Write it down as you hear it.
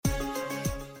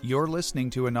You're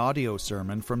listening to an audio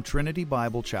sermon from Trinity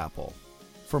Bible Chapel.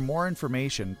 For more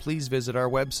information, please visit our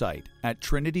website at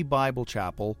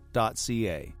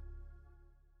trinitybiblechapel.ca.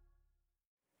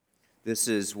 This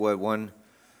is what one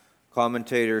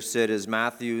commentator said is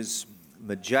Matthew's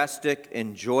majestic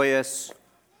and joyous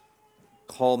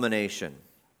culmination.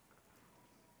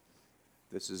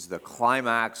 This is the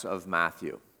climax of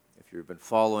Matthew. If you've been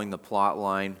following the plot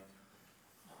line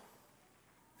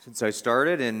since I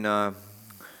started in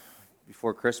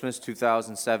before Christmas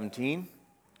 2017,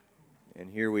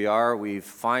 and here we are, we've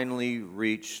finally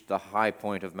reached the high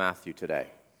point of Matthew today.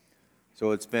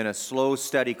 So it's been a slow,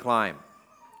 steady climb,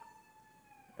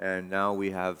 and now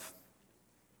we have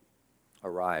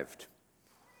arrived.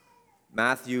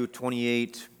 Matthew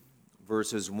 28,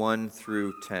 verses 1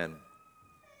 through 10.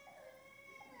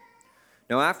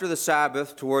 Now after the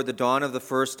Sabbath, toward the dawn of the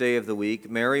first day of the week,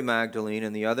 Mary Magdalene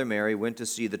and the other Mary went to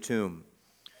see the tomb.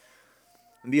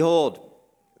 And behold,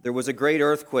 there was a great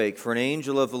earthquake, for an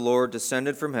angel of the Lord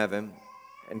descended from heaven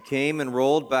and came and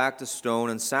rolled back the stone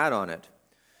and sat on it.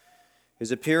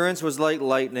 His appearance was like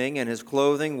lightning, and his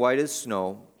clothing white as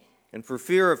snow. And for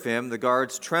fear of him, the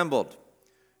guards trembled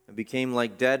and became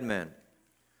like dead men.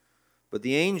 But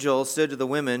the angel said to the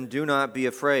women, "Do not be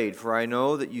afraid, for I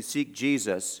know that you seek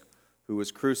Jesus, who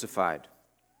was crucified.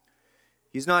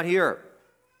 He's not here,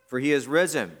 for he is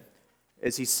risen,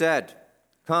 as he said.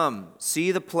 Come,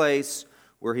 see the place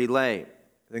where he lay.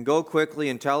 Then go quickly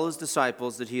and tell his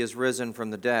disciples that he is risen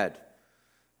from the dead.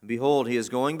 And behold, he is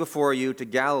going before you to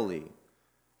Galilee.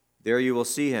 There you will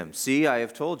see him. See, I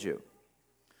have told you."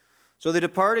 So they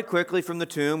departed quickly from the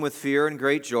tomb with fear and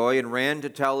great joy and ran to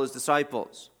tell his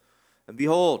disciples. And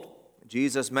behold,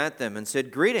 Jesus met them and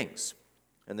said, "Greetings."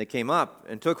 And they came up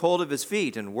and took hold of his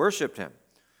feet and worshipped him.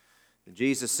 And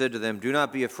Jesus said to them, "Do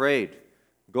not be afraid.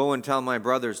 Go and tell my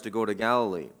brothers to go to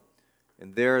Galilee,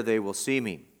 and there they will see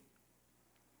me."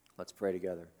 Let's pray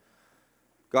together.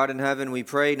 God in heaven, we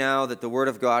pray now that the word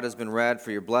of God has been read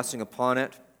for your blessing upon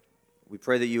it. We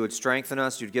pray that you would strengthen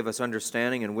us, you'd give us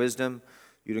understanding and wisdom,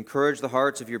 you'd encourage the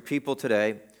hearts of your people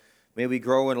today. May we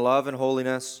grow in love and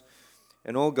holiness.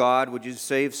 And, O God, would you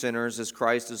save sinners as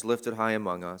Christ is lifted high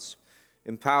among us.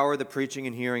 Empower the preaching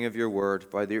and hearing of your word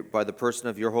by the person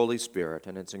of your Holy Spirit.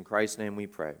 And it's in Christ's name we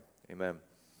pray. Amen.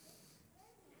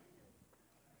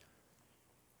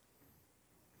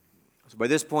 So by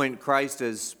this point, Christ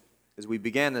is, as we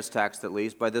began this text at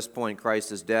least, by this point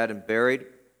Christ is dead and buried.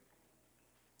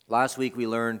 Last week we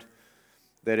learned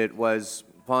that it was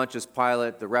Pontius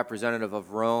Pilate, the representative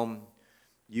of Rome,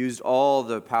 used all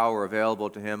the power available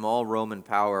to him, all Roman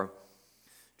power,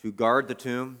 to guard the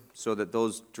tomb so that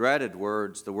those dreaded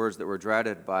words, the words that were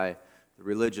dreaded by the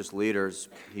religious leaders,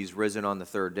 "He's risen on the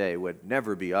third day," would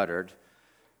never be uttered.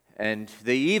 And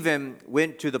they even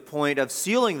went to the point of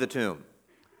sealing the tomb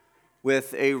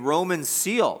with a Roman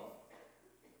seal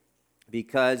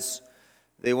because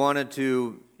they wanted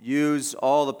to use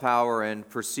all the power and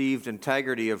perceived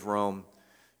integrity of Rome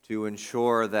to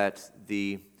ensure that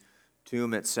the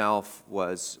tomb itself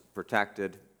was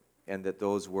protected and that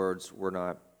those words were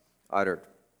not uttered.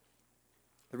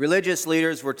 The religious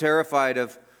leaders were terrified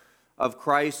of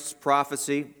Christ's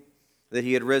prophecy that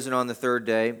he had risen on the third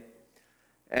day.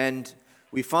 And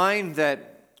we find that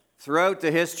throughout the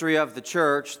history of the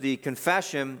church, the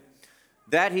confession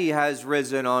that he has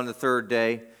risen on the third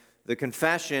day, the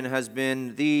confession has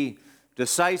been the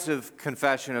decisive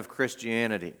confession of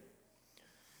Christianity.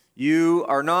 You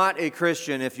are not a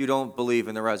Christian if you don't believe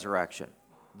in the resurrection,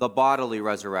 the bodily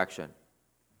resurrection.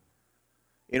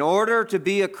 In order to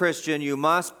be a Christian, you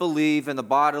must believe in the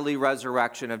bodily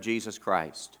resurrection of Jesus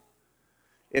Christ.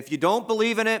 If you don't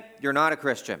believe in it, you're not a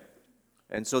Christian.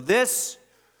 And so this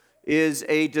is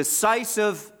a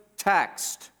decisive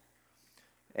text.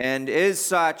 And as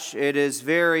such, it is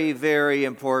very, very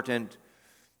important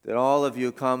that all of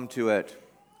you come to it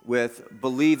with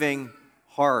believing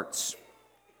hearts.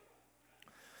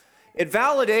 It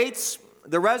validates,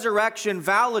 the resurrection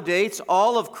validates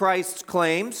all of Christ's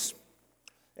claims.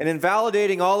 And in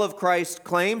validating all of Christ's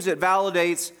claims, it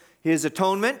validates his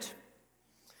atonement.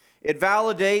 It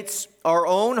validates our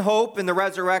own hope in the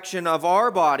resurrection of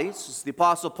our bodies. As the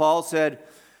Apostle Paul said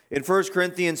in 1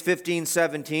 Corinthians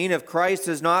 15:17, "If Christ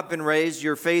has not been raised,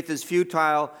 your faith is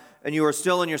futile and you are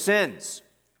still in your sins."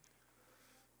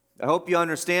 I hope you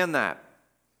understand that.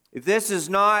 If this is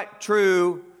not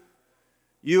true,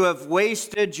 you have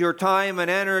wasted your time and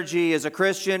energy as a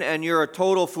Christian and you're a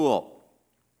total fool.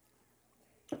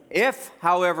 If,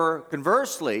 however,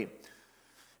 conversely,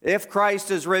 if Christ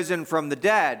is risen from the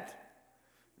dead,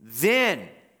 then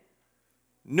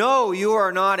No, you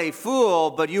are not a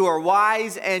fool, but you are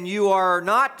wise, and you are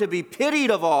not to be pitied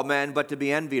of all men, but to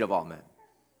be envied of all men.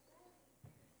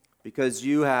 Because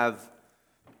you have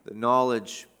the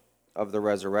knowledge of the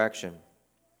resurrection.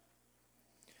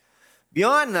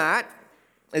 Beyond that,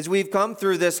 as we've come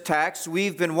through this text,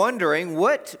 we've been wondering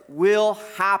what will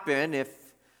happen if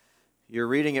you're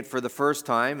reading it for the first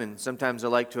time, and sometimes I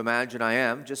like to imagine I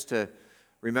am, just to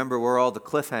remember where all the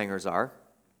cliffhangers are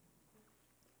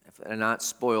and not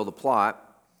spoil the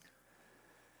plot.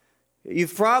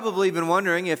 You've probably been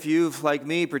wondering, if you've, like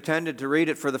me, pretended to read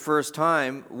it for the first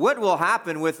time, what will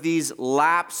happen with these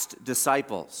lapsed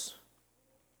disciples?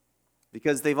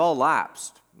 Because they've all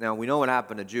lapsed. Now, we know what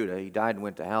happened to Judah. He died and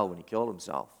went to hell when he killed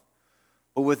himself.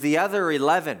 But with the other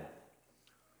 11,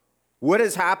 what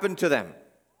has happened to them?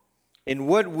 And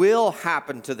what will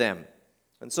happen to them?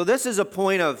 And so this is a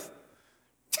point of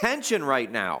tension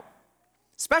right now,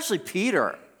 especially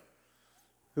Peter,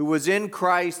 who was in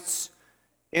Christ's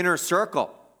inner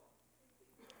circle.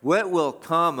 What will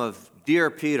come of dear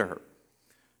Peter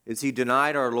as he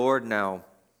denied our Lord now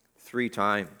 3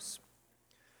 times?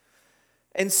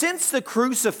 And since the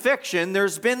crucifixion,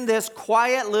 there's been this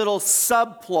quiet little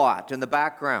subplot in the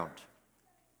background.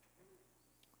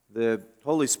 The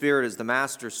Holy Spirit is the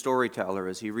master storyteller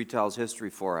as he retells history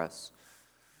for us.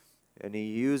 And he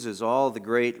uses all the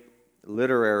great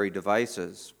literary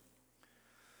devices.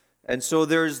 And so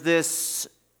there's this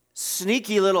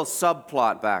sneaky little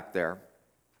subplot back there.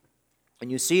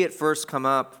 And you see it first come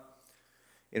up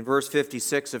in verse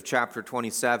 56 of chapter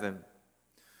 27,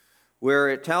 where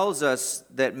it tells us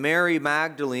that Mary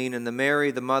Magdalene and Mary,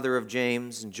 the mother of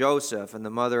James and Joseph, and the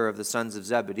mother of the sons of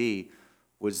Zebedee,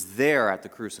 was there at the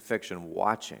crucifixion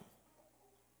watching.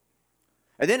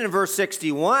 And then in verse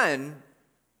 61,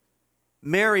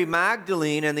 Mary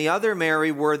Magdalene and the other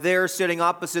Mary were there sitting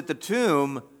opposite the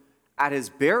tomb at his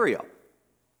burial.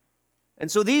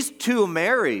 And so these 2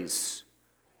 Marys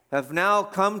have now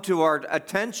come to our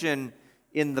attention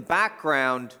in the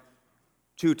background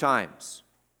 2 times.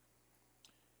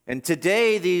 And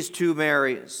today these 2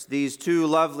 Marys, these 2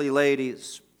 lovely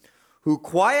ladies, who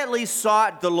quietly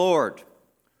sought the Lord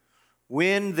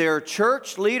when their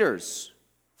church leaders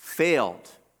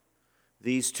failed.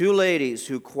 These 2 ladies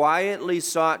who quietly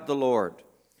sought the Lord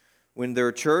when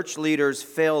their church leaders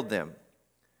failed them,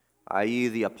 i.e.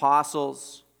 the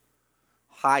apostles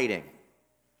hiding.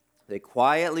 They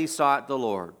quietly sought the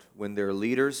Lord when their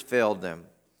leaders failed them.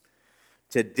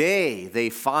 Today they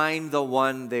find the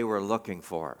one they were looking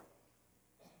for.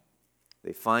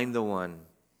 They find the one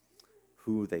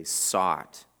who they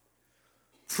sought,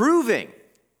 proving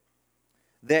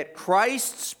that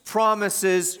Christ's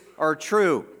promises are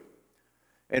true.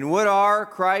 And what are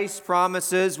Christ's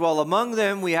promises? Well, among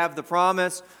them we have the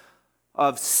promise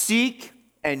of seek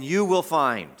and you will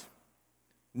find.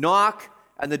 Knock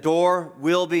and the door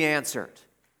will be answered.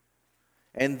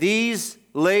 And these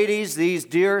ladies, these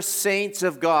dear saints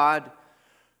of God,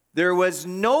 there was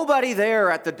nobody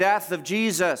there at the death of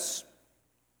Jesus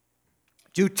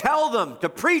to tell them, to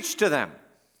preach to them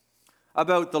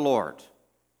about the Lord.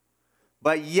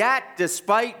 But yet,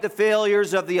 despite the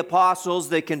failures of the apostles,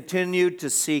 they continued to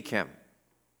seek him.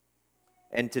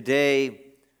 And today,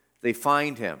 they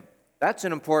find him. That's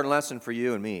an important lesson for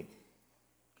you and me.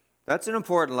 That's an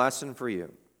important lesson for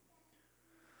you.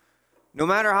 No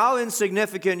matter how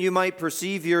insignificant you might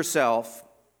perceive yourself,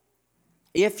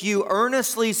 if you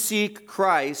earnestly seek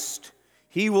Christ,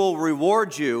 he will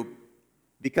reward you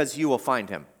because you will find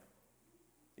him.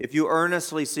 If you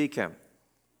earnestly seek him.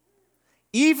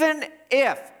 Even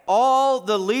if all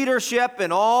the leadership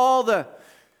and all the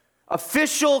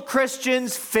official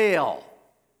Christians fail,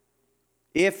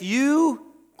 if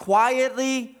you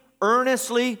quietly,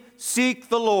 earnestly seek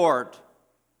the Lord,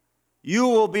 you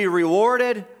will be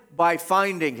rewarded by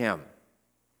finding him.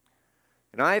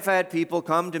 And I've had people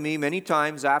come to me many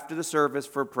times after the service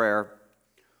for prayer,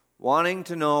 wanting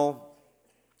to know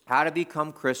how to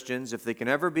become Christians, if they can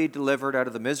ever be delivered out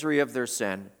of the misery of their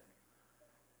sin,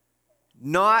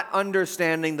 not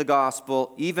understanding the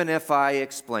gospel, even if I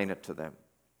explain it to them.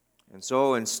 And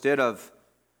so instead of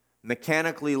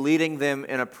mechanically leading them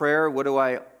in a prayer, what do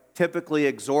I typically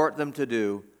exhort them to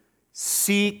do?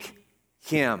 Seek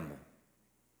him,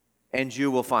 and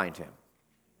you will find him.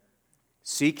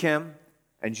 Seek him,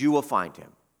 and you will find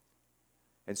him.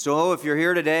 And so if you're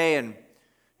here today and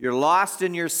you're lost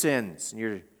in your sins, and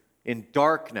you're in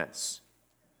darkness,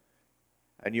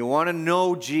 and you want to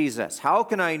know Jesus, how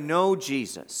can I know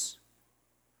Jesus?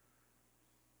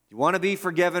 You want to be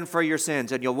forgiven for your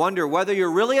sins, and you'll wonder whether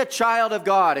you're really a child of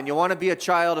God, and you want to be a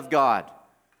child of God.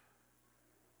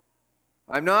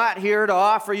 I'm not here to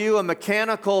offer you a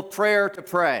mechanical prayer to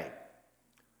pray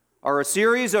or a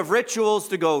series of rituals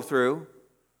to go through.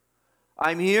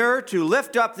 I'm here to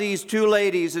lift up these two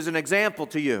ladies as an example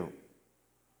to you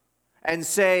and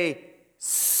say,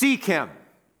 seek him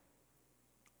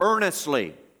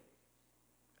earnestly,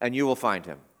 and you will find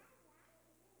him.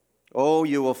 Oh,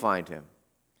 you will find him.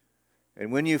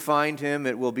 And when you find him,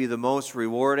 it will be the most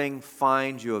rewarding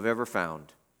find you have ever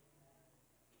found.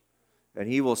 And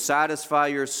he will satisfy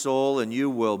your soul, and you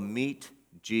will meet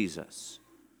Jesus.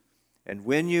 And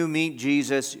when you meet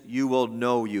Jesus, you will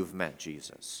know you've met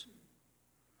Jesus.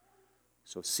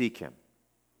 So seek him.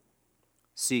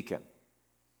 Seek him,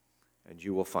 and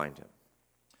you will find him.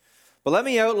 But let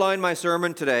me outline my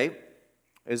sermon today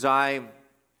as I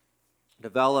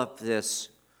develop this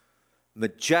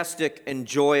majestic and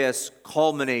joyous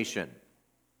culmination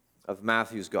of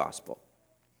Matthew's gospel.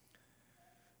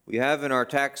 We have in our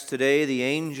text today the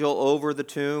angel over the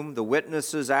tomb, the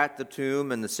witnesses at the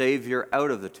tomb, and the Savior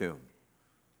out of the tomb.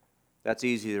 That's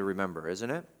easy to remember, isn't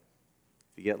it?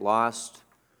 If you get lost,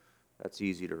 that's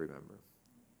easy to remember.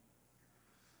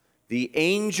 The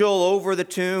angel over the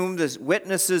tomb, the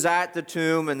witnesses at the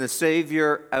tomb, and the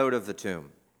Savior out of the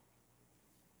tomb.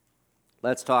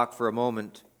 Let's talk for a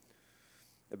moment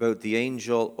about the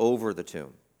angel over the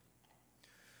tomb.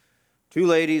 Two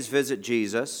ladies visit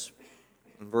Jesus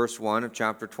in verse 1 of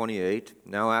chapter 28.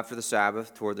 Now after the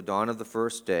Sabbath, toward the dawn of the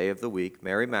first day of the week,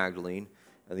 Mary Magdalene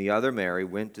and the other Mary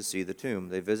went to see the tomb.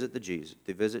 They visit the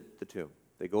tomb.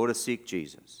 They go to seek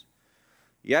Jesus.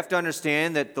 You have to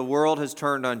understand that the world has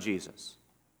turned on Jesus.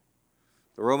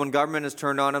 The Roman government has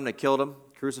turned on him. They killed him,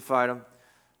 crucified him.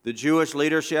 The Jewish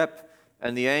leadership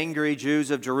and the angry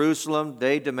Jews of Jerusalem,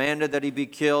 they demanded that he be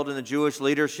killed, and the Jewish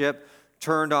leadership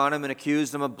turned on him and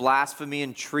accused him of blasphemy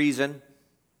and treason.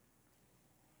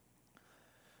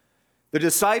 The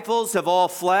disciples have all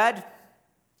fled,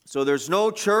 so there's no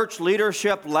church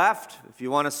leadership left. If you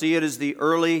want to see it as the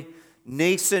early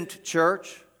nascent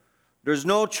church, there's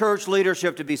no church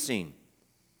leadership to be seen.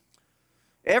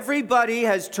 Everybody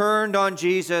has turned on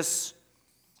Jesus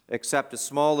except a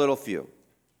small little few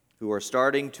who are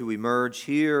starting to emerge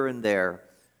here and there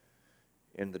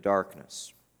in the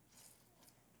darkness.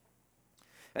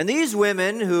 And these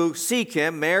women who seek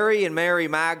him, Mary and Mary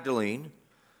Magdalene,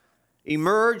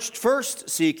 emerged first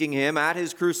seeking him at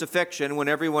his crucifixion when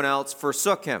everyone else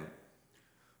forsook him,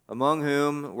 among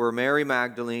whom were Mary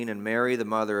Magdalene and Mary, the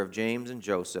mother of James and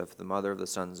Joseph, the mother of the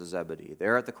sons of Zebedee,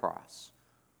 there at the cross,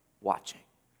 watching,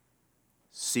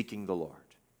 seeking the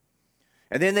Lord.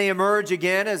 And then they emerge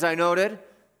again, as I noted,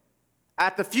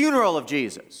 at the funeral of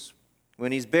Jesus,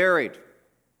 when he's buried.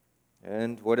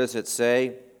 And what does it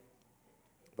say?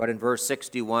 But in verse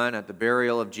 61, at the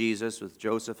burial of Jesus with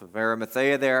Joseph of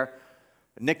Arimathea there,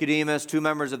 Nicodemus, two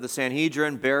members of the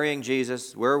Sanhedrin, burying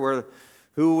Jesus.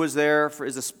 Who was there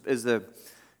is the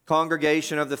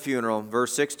congregation of the funeral?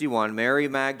 Verse 61, Mary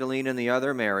Magdalene and the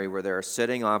other Mary were there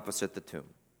sitting opposite the tomb.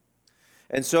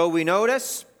 And so we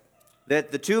notice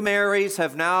that the two Marys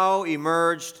have now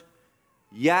emerged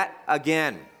yet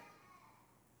again.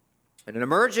 And in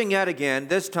emerging yet again,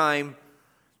 this time,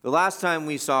 the last time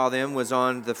we saw them was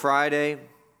on the Friday.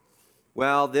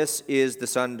 Well, this is the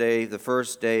Sunday, the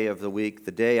first day of the week,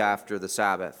 the day after the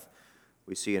Sabbath,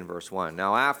 we see in verse 1.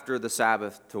 Now, after the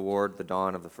Sabbath, toward the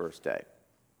dawn of the first day.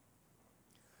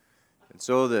 And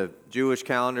so the Jewish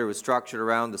calendar was structured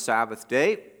around the Sabbath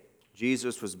day.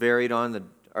 Jesus was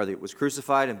was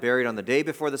crucified and buried on the day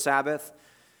before the Sabbath.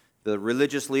 The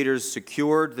religious leaders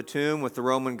secured the tomb with the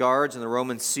Roman guards and the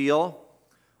Roman seal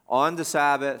on the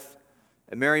Sabbath.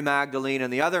 And Mary Magdalene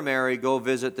and the other Mary go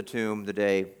visit the tomb the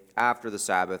day after the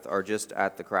Sabbath, or just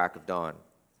at the crack of dawn.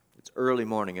 It's early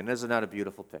morning, and isn't that a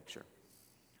beautiful picture?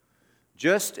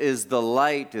 Just as the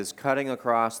light is cutting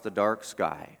across the dark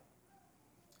sky,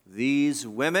 these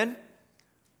women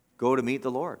go to meet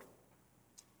the Lord,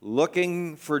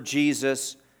 looking for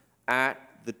Jesus at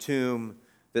the tomb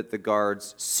that the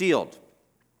guards sealed.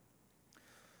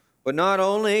 But not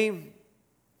only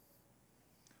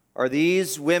are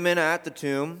these women at the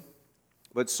tomb,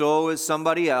 but so is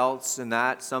somebody else, and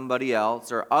that somebody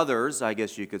else, or others, I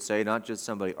guess you could say, not just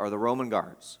somebody, are the Roman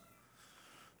guards.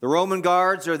 The Roman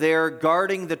guards are there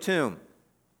guarding the tomb.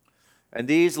 And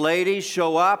these ladies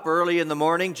show up early in the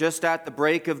morning, just at the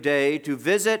break of day, to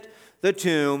visit the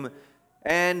tomb,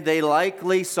 and they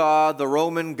likely saw the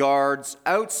Roman guards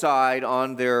outside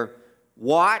on their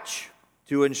watch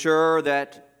to ensure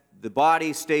that the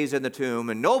body stays in the tomb,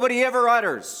 and nobody ever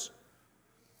utters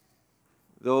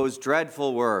those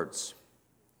dreadful words,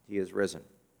 "He is risen,"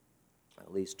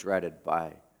 at least dreaded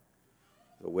by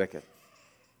the wicked.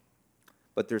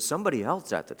 But there's somebody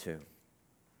else at the tomb,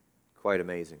 quite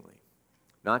amazingly.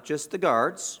 Not just the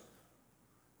guards,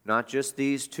 not just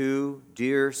these two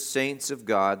dear saints of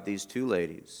God, these two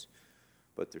ladies,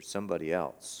 but there's somebody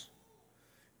else.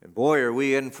 And boy, are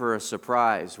we in for a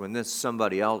surprise when this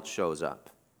somebody else shows up.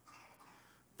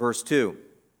 Verse 2,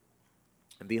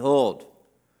 and behold,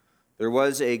 there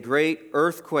was a great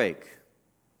earthquake.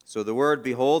 So the word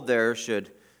behold there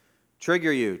should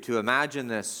trigger you to imagine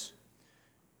this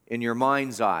in your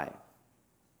mind's eye.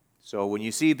 So when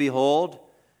you see behold,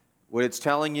 what it's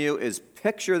telling you is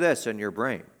picture this in your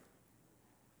brain.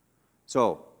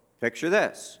 So picture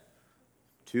this.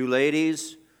 Two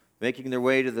ladies making their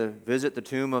way to visit the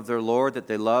tomb of their Lord that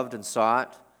they loved and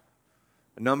sought.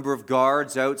 A number of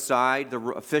guards outside, the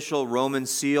official Roman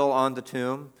seal on the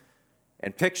tomb.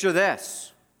 And picture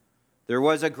this. There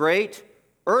was a great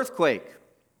earthquake.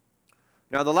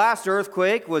 Now, the last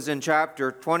earthquake was in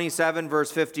chapter 27,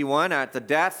 verse 51, at the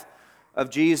death of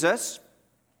Jesus.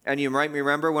 And you might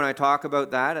remember when I talk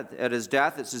about that, at his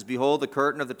death, it says, behold, the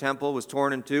curtain of the temple was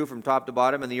torn in two from top to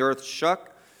bottom, and the earth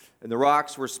shook, and the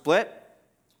rocks were split.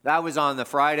 That was on the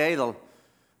Friday, the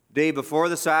day before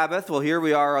the Sabbath. Well, here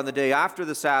we are on the day after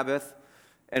the Sabbath,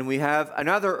 and we have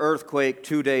another earthquake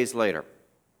 2 days later.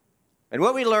 And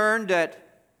what we learned that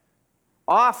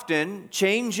often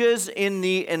changes in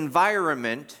the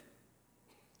environment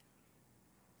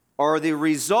are the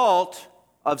result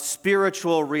of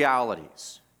spiritual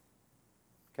realities.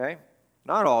 Okay?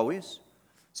 Not always.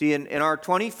 See, in our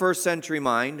 21st century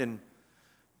mind, and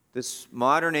this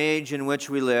modern age in which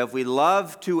we live, we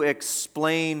love to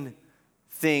explain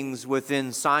things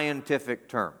within scientific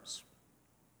terms.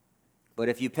 But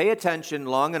if you pay attention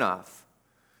long enough,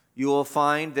 you will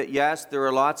find that, yes, there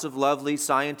are lots of lovely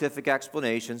scientific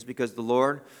explanations because the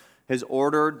Lord has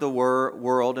ordered the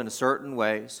world in a certain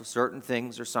way, so certain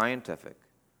things are scientific.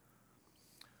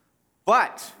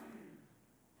 But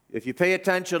if you pay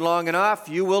attention long enough,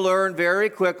 you will learn very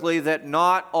quickly that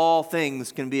not all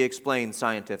things can be explained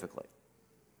scientifically.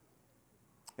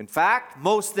 In fact,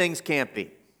 most things can't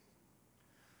be.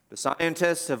 The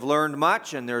scientists have learned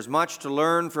much, and there's much to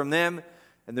learn from them,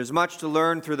 and there's much to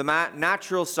learn through the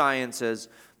natural sciences,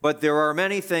 but there are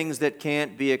many things that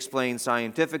can't be explained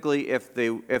scientifically. If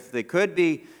they could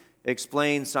be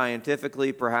explained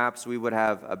scientifically, perhaps we would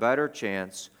have a better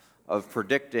chance of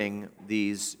predicting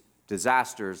these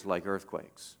disasters like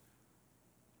earthquakes.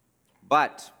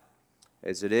 But,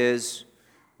 as it is,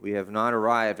 we have not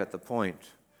arrived at the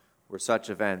point where such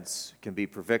events can be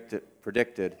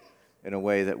predicted in a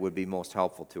way that would be most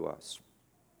helpful to us.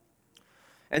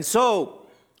 And so,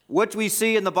 what we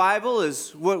see in the Bible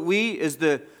is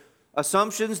the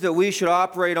assumptions that we should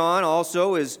operate on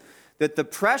also is that the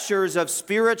pressures of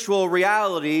spiritual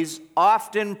realities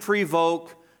often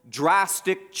provoke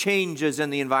drastic changes in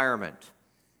the environment.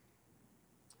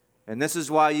 And this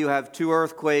is why you have 2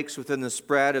 earthquakes within the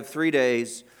spread of 3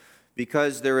 days,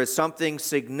 because there is something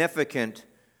significant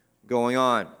going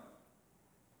on.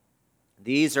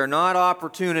 These are not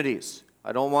opportunities.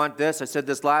 I don't want this, I said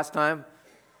this last time,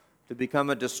 to become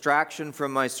a distraction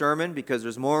from my sermon, because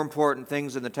there's more important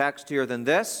things in the text here than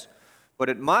this. But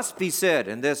it must be said,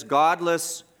 in this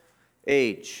godless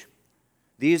age,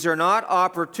 these are not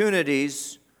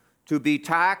opportunities to be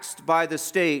taxed by the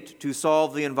state to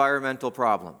solve the environmental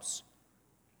problems.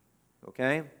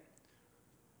 Okay?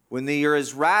 When there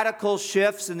is radical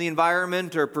shifts in the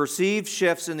environment or perceived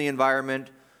shifts in the environment,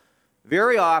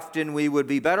 very often we would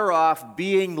be better off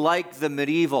being like the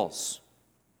medievals,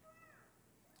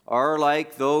 or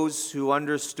like those who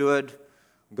understood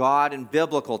God in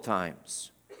biblical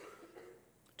times,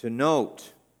 to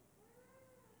note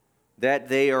that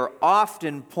they are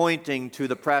often pointing to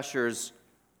the pressures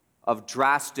of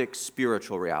drastic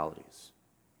spiritual realities,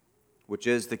 which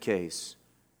is the case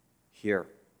here.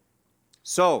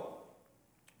 So,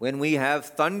 when we have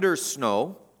thunder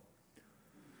snow,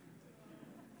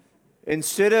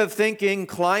 instead of thinking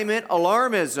climate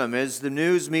alarmism, as the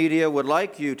news media would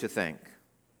like you to think,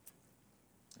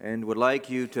 and would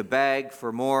like you to beg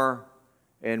for more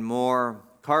and more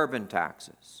carbon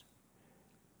taxes.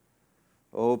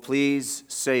 Oh, please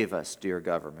save us, dear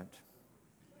government.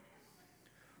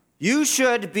 You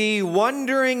should be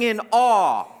wondering in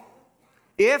awe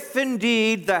if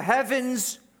indeed the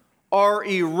heavens are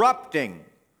erupting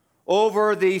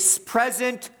over the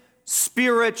present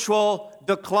spiritual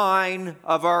decline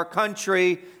of our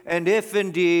country, and if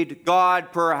indeed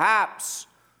God perhaps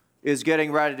is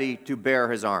getting ready to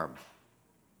bare his arm.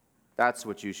 That's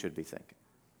what you should be thinking.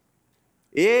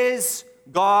 Is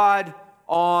God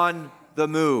on the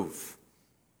move?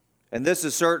 And this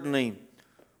is certainly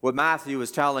what Matthew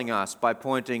is telling us by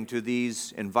pointing to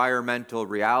these environmental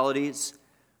realities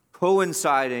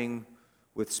coinciding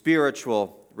with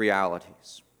spiritual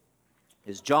realities.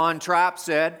 As John Trapp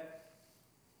said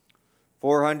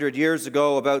 400 years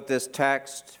ago about this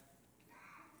text,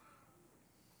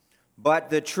 but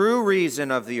the true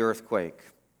reason of the earthquake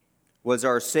was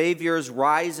our Savior's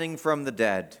rising from the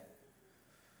dead,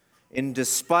 in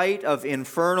despite of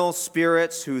infernal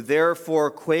spirits who therefore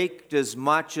quaked as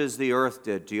much as the earth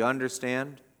did. Do you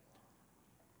understand?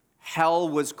 Hell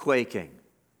was quaking.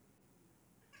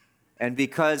 And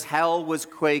because hell was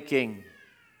quaking,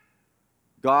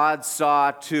 God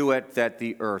saw to it that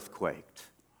the earth quaked.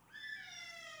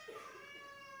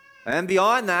 And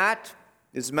beyond that,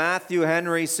 as Matthew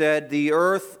Henry said, the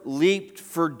earth leaped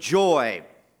for joy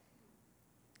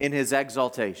in his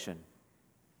exaltation.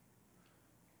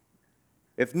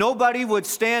 If nobody would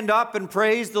stand up and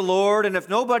praise the Lord, and if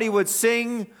nobody would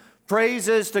sing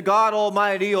praises to God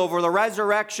Almighty over the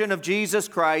resurrection of Jesus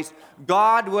Christ,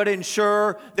 God would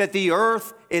ensure that the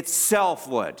earth itself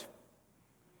would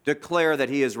declare that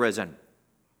He is risen,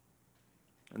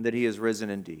 and that He is risen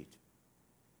indeed.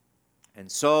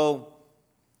 And so,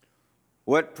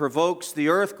 what provokes the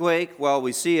earthquake? Well,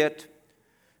 we see it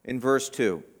in verse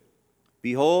 2.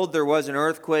 Behold, there was an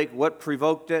earthquake. What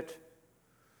provoked it?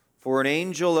 For an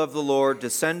angel of the Lord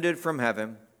descended from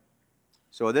heaven.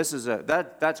 So this is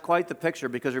that's quite the picture,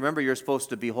 because remember, you're supposed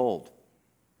to behold.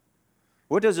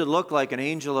 What does it look like, an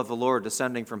angel of the Lord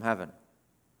descending from heaven?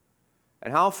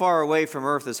 And how far away from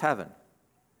earth is heaven?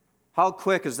 How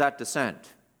quick is that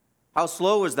descent? How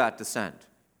slow is that descent?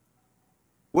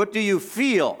 What do you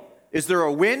feel? Is there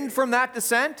a wind from that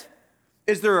descent?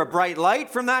 Is there a bright light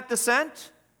from that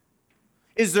descent?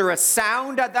 Is there a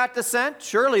sound at that descent?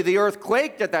 Surely the earth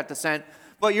quaked at that descent,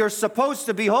 but you're supposed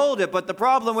to behold it. But the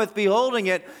problem with beholding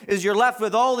it is you're left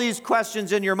with all these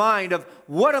questions in your mind of,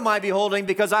 what am I beholding?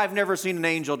 Because I've never seen an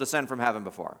angel descend from heaven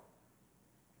before.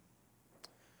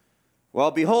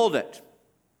 Well, behold it.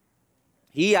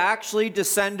 He actually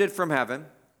descended from heaven,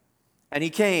 and He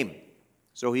came.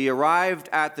 So He arrived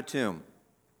at the tomb,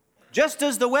 just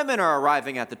as the women are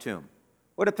arriving at the tomb.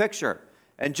 What a picture.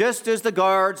 And just as the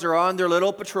guards are on their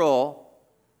little patrol,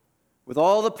 with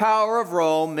all the power of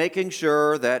Rome, making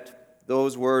sure that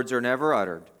those words are never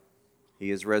uttered, He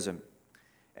is risen.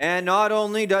 And not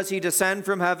only does He descend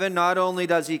from heaven, not only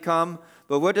does He come,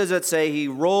 but what does it say? He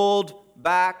rolled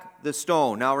back the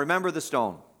stone. Now remember the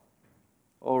stone.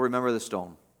 Oh, remember the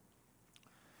stone.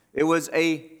 It was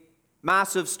a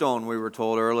massive stone, we were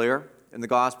told earlier in the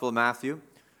Gospel of Matthew.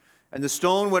 And the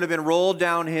stone would have been rolled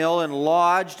downhill and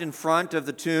lodged in front of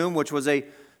the tomb, which was a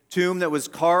tomb that was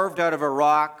carved out of a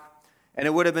rock, and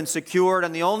it would have been secured,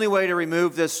 and the only way to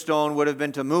remove this stone would have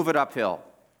been to move it uphill.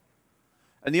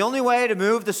 And the only way to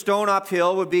move the stone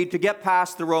uphill would be to get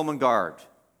past the Roman guard.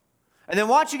 And then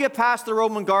once you get past the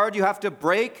Roman guard, you have to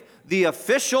break the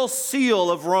official seal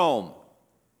of Rome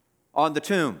on the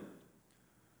tomb.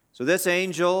 So this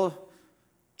angel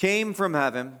came from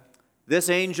heaven. This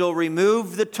angel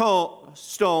removed the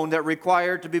stone that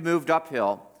required to be moved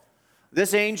uphill.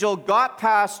 This angel got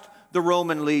past the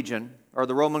Roman legion, or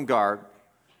the Roman guard,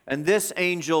 and this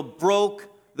angel broke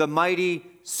the mighty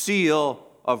seal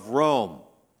of Rome.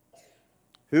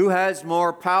 Who has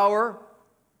more power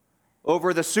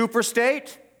over the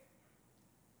superstate?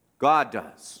 God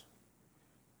does.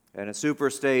 And a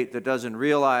superstate that doesn't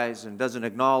realize and doesn't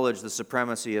acknowledge the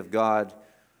supremacy of God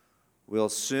will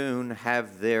soon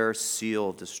have their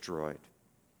seal destroyed.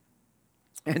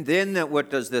 And then what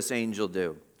does this angel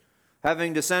do?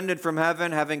 Having descended from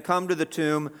heaven, having come to the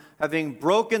tomb, having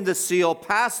broken the seal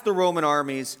past the Roman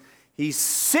armies, He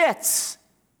sits.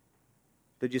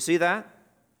 Did you see that?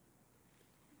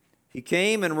 He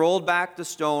came and rolled back the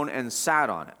stone and sat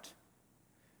on it.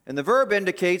 And the verb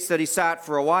indicates that He sat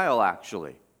for a while,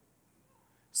 actually.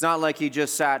 It's not like He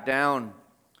just sat down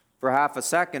for half a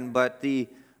second, but the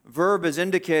verb is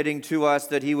indicating to us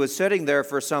that He was sitting there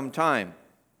for some time.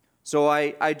 So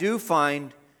I do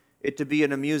find it to be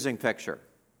an amusing picture.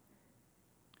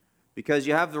 Because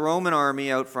you have the Roman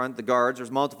army out front, the guards.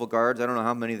 There's multiple guards. I don't know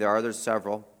how many there are. There's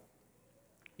several.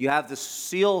 You have the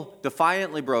seal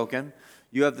defiantly broken.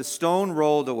 You have the stone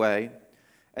rolled away.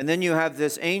 And then you have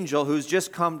this angel who's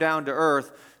just come down to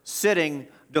earth, sitting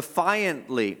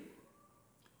defiantly,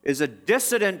 is a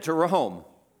dissident to Rome,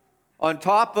 on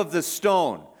top of the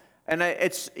stone. And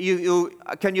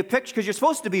can you picture, because you're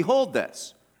supposed to behold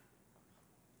this,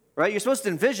 right? You're supposed to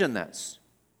envision this.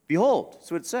 Behold, that's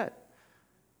what it said.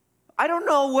 I don't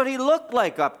know what He looked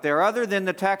like up there, other than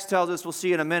the text tells us, we'll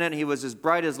see in a minute, He was as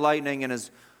bright as lightning and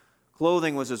His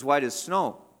clothing was as white as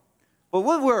snow. But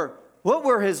what we're what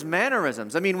were his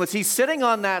mannerisms? I mean, was he sitting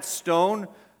on that stone,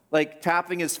 like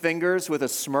tapping his fingers with a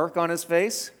smirk on his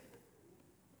face?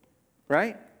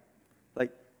 Right?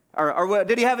 Like, or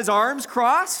did he have his arms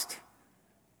crossed?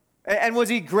 And was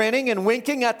he grinning and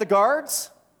winking at the guards?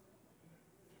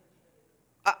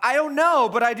 I don't know,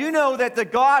 but I do know that the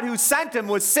God who sent him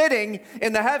was sitting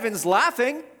in the heavens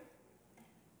laughing.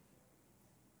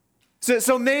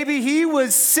 So maybe he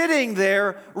was sitting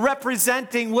there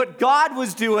representing what God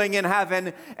was doing in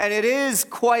heaven, and it is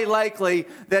quite likely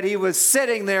that he was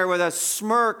sitting there with a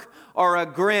smirk or a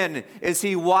grin as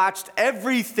he watched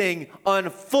everything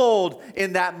unfold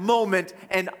in that moment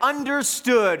and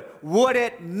understood what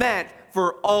it meant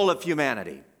for all of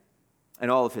humanity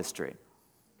and all of history.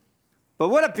 But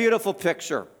what a beautiful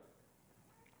picture.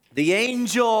 The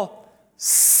angel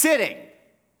sitting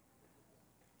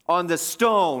on the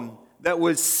stone that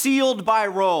was sealed by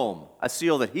Rome, a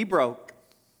seal that he broke,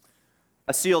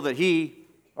 a stone that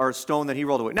he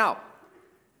rolled away. Now,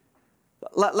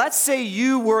 let's say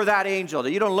you were that angel.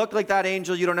 You don't look like that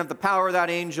angel. You don't have the power of that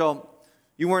angel.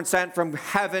 You weren't sent from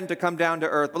heaven to come down to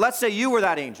earth. But let's say you were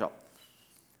that angel.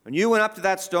 And you went up to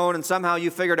that stone and somehow you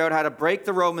figured out how to break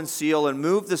the Roman seal and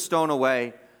move the stone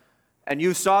away. And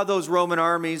you saw those Roman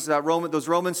armies, those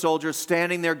Roman soldiers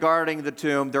standing there guarding the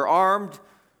tomb. They're armed.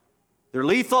 They're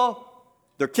lethal.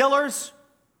 They're killers.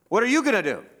 What are you going to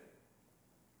do?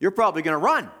 You're probably going to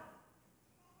run.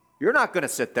 You're not going to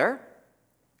sit there.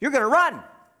 You're going to run.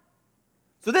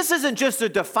 So this isn't just a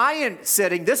defiant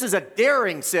sitting. This is a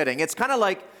daring sitting. It's kind of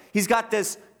like he's got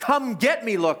this come get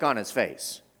me look on his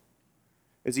face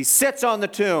as he sits on the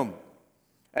tomb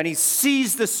and he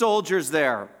sees the soldiers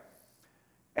there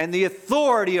and the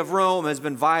authority of Rome has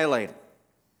been violated.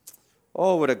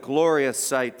 Oh, what a glorious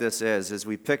sight this is as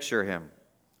we picture him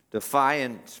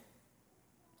defiant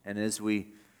and as we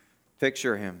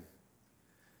picture him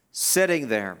sitting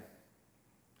there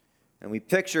and we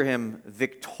picture him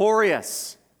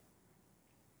victorious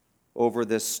over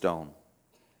this stone.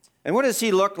 And what does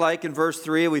he look like in verse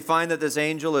 3? We find that this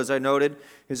angel, as I noted,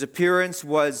 his appearance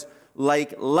was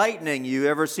like lightning. You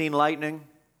ever seen lightning?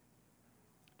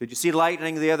 Did you see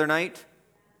lightning the other night?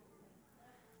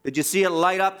 Did you see it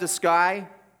light up the sky,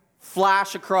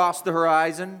 flash across the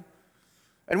horizon?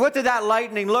 And what did that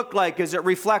lightning look like as it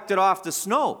reflected off the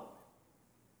snow?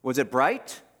 Was it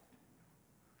bright?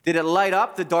 Did it light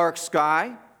up the dark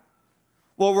sky?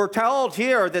 Well, we're told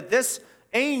here that this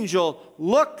angel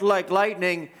looked like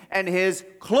lightning and his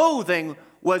clothing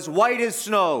was white as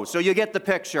snow. So you get the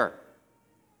picture.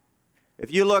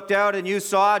 If you looked out and you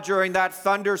saw during that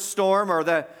thunderstorm or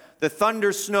the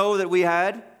thunder snow that we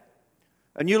had,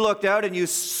 and you looked out and you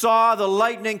saw the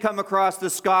lightning come across the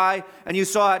sky, and you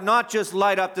saw it not just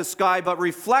light up the sky, but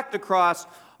reflect across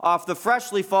off the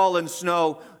freshly fallen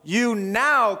snow, you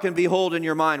now can behold in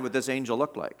your mind what this angel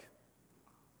looked like.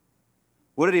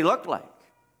 What did he look like?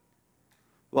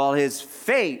 Well, his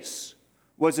face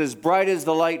was as bright as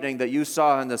the lightning that you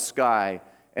saw in the sky,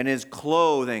 and his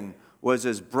clothing was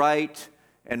as bright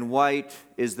and white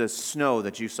as the snow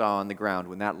that you saw on the ground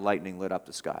when that lightning lit up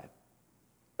the sky.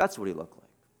 That's what he looked like.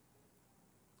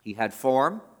 He had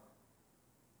form.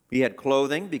 He had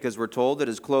clothing, because we're told that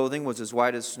his clothing was as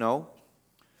white as snow.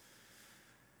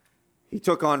 He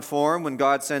took on form. When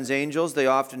God sends angels, they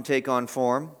often take on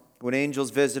form. When angels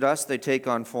visit us, they take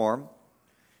on form.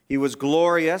 He was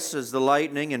glorious as the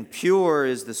lightning and pure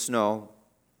as the snow,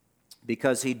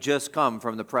 because he'd just come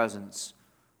from the presence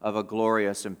of a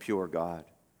glorious and pure God.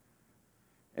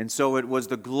 And so it was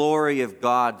the glory of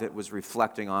God that was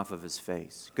reflecting off of his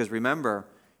face. Because remember,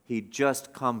 he'd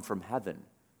just come from heaven.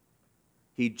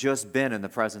 He'd just been in the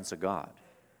presence of God.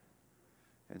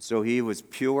 And so he was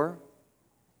pure,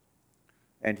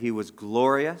 and he was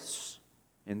glorious,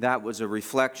 and that was a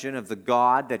reflection of the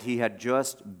God that he had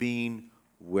just been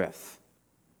with.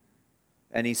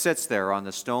 And he sits there on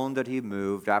the stone that he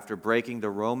moved after breaking the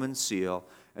Roman seal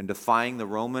and defying the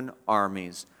Roman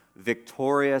armies,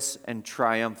 victorious and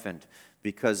triumphant,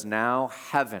 because now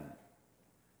heaven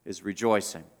is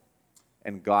rejoicing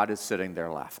and God is sitting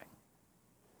there laughing.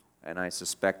 And I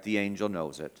suspect the angel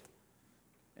knows it,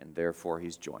 and therefore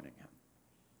he's joining him.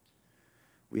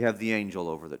 We have the angel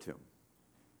over the tomb.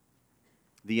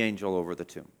 The angel over the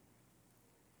tomb.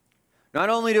 Not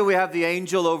only do we have the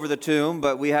angel over the tomb,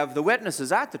 but we have the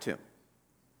witnesses at the tomb.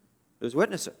 There's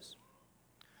witnesses.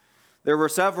 There were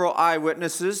several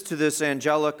eyewitnesses to this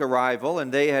angelic arrival,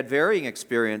 and they had varying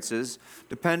experiences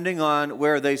depending on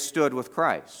where they stood with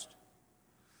Christ.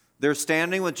 Their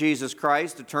standing with Jesus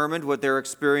Christ determined what their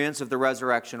experience of the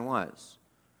resurrection was.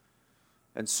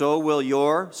 And so will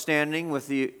your standing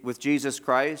with Jesus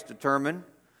Christ determine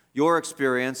your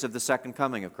experience of the second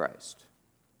coming of Christ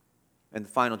and the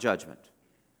final judgment.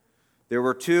 There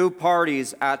were two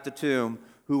parties at the tomb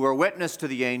who were witness to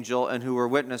the angel and who were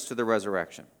witness to the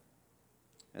resurrection.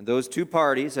 And those two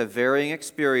parties have varying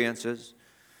experiences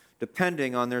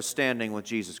depending on their standing with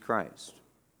Jesus Christ.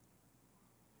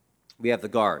 We have the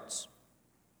guards.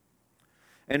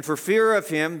 And for fear of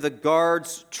him, the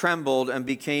guards trembled and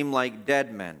became like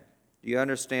dead men. Do you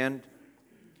understand?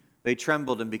 They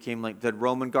trembled and became like the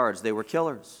Roman guards. They were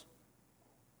killers.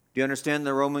 Do you understand?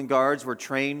 The Roman guards were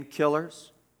trained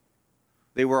killers.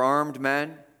 They were armed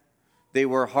men. They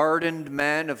were hardened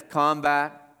men of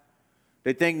combat.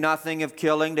 They'd think nothing of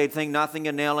killing. They'd think nothing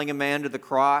of nailing a man to the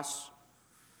cross.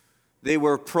 They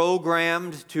were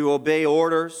programmed to obey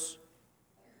orders.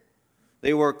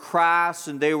 They were crass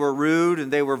and they were rude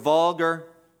and they were vulgar.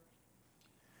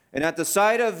 And at the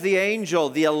sight of the angel,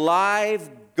 the alive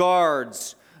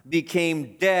guards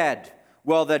became dead,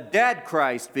 while the dead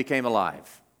Christ became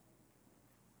alive.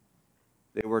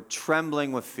 They were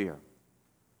trembling with fear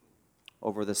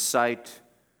over the sight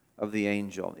of the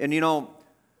angel. And you know,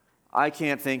 I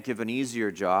can't think of an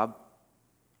easier job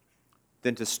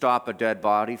than to stop a dead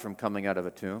body from coming out of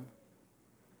a tomb.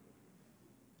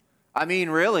 I mean,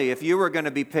 really, if you were going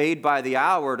to be paid by the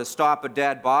hour to stop a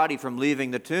dead body from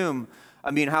leaving the tomb,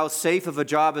 I mean, how safe of a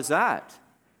job is that?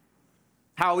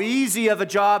 How easy of a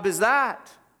job is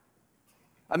that?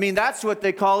 I mean, that's what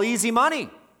they call easy money.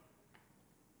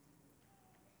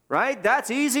 Right?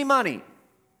 That's easy money.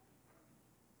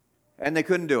 And they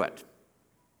couldn't do it.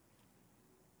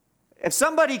 If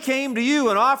somebody came to you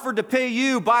and offered to pay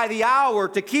you by the hour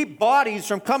to keep bodies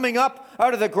from coming up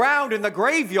out of the ground in the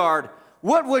graveyard,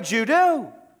 what would you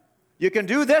do? You can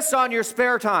do this on your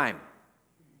spare time.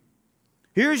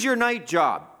 Here's your night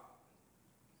job.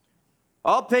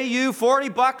 I'll pay you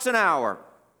 $40 an hour.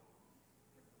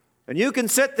 And you can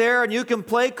sit there and you can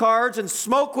play cards and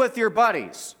smoke with your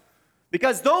buddies.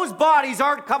 Because those bodies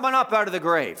aren't coming up out of the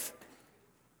grave.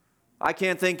 I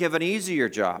can't think of an easier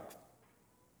job.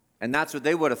 And that's what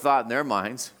they would have thought in their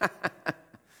minds.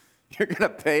 You're going to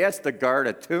pay us to guard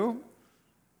a tomb?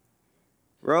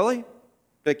 Really?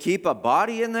 To keep a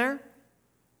body in there?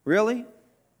 Really?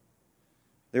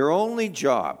 Their only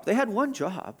job. They had one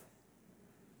job.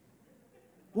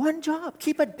 One job.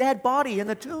 Keep a dead body in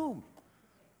the tomb.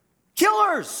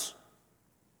 Killers!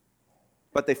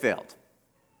 But they failed.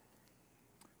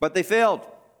 But they failed.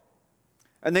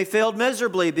 And they failed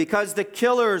miserably because the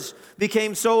killers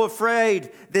became so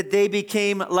afraid that they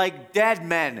became like dead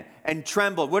men and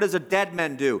trembled. What does a dead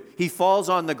man do? He falls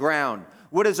on the ground.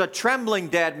 What does a trembling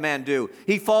dead man do?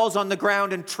 He falls on the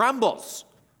ground and trembles.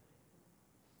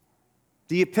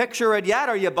 Do you picture it yet?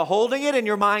 Are you beholding it in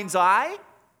your mind's eye?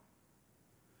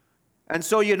 And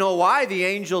so you know why the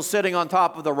angel's sitting on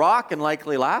top of the rock and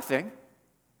likely laughing.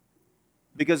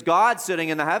 Because God's sitting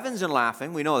in the heavens and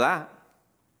laughing. We know that.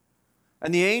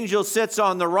 And the angel sits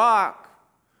on the rock.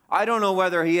 I don't know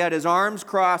whether he had his arms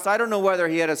crossed. I don't know whether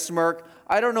he had a smirk.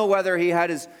 I don't know whether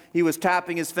he was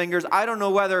tapping his fingers. I don't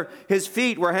know whether his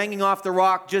feet were hanging off the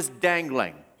rock just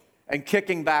dangling and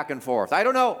kicking back and forth. I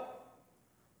don't know.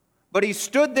 But he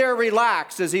stood there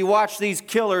relaxed as he watched these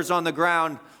killers on the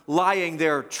ground lying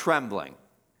there trembling.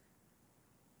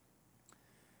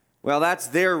 Well, that's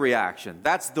their reaction.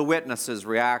 That's the witnesses'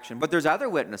 reaction. But there's other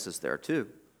witnesses there too.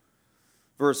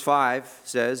 Verse 5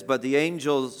 says, "But the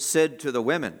angel said to the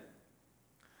women,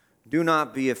 'Do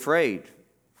not be afraid,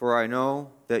 for I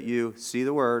know that you,'" see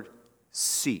the word,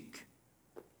 "seek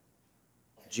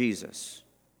Jesus,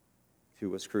 who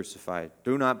was crucified.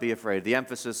 Do not be afraid." The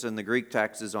emphasis in the Greek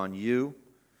text is on you.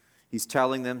 He's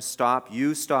telling them, stop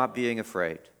being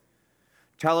afraid.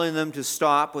 Telling them to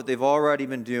stop what they've already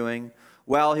been doing.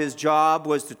 While his job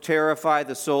was to terrify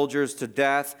the soldiers to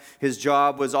death, his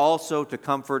job was also to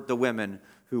comfort the women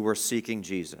who were seeking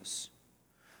Jesus.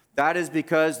 That is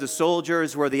because the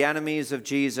soldiers were the enemies of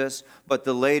Jesus, but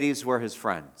the ladies were his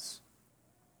friends.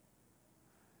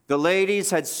 The ladies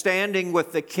had standing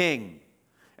with the king,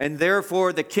 and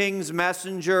therefore the king's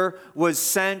messenger was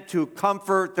sent to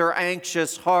comfort their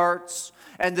anxious hearts.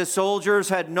 And the soldiers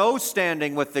had no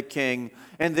standing with the king,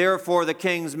 and therefore the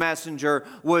king's messenger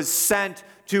was sent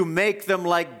to make them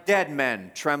like dead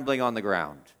men trembling on the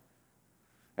ground.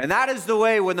 And that is the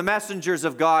way when the messengers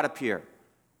of God appear.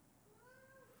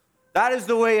 That is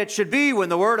the way it should be when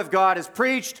the word of God is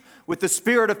preached with the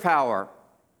spirit of power.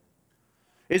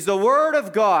 Is the word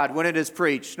of God, when it is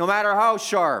preached, no matter how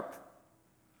sharp,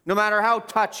 no matter how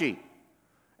touchy,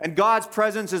 and God's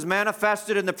presence is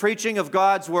manifested in the preaching of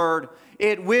God's word,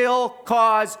 it will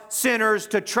cause sinners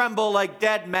to tremble like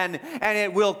dead men, and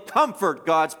it will comfort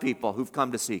God's people who've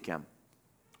come to seek him.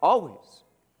 Always.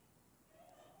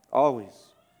 Always.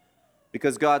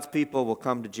 Because God's people will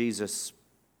come to Jesus,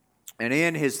 and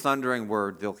in his thundering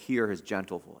word, they'll hear his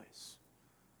gentle voice.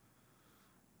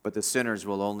 But the sinners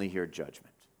will only hear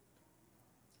judgment.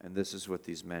 And this is what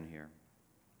these men hear.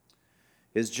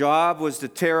 His job was to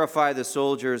terrify the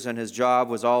soldiers, and his job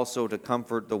was also to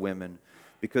comfort the women,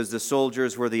 because the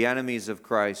soldiers were the enemies of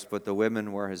Christ, but the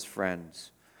women were his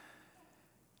friends.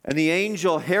 And the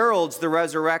angel heralds the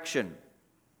resurrection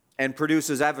and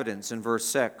produces evidence in verse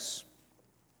 6.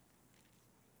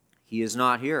 He is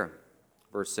not here,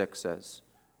 verse 6 says.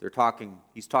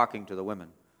 He's talking to the women.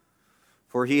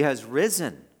 For he has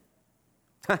risen.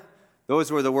 Those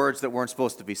were the words that weren't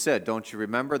supposed to be said. Don't you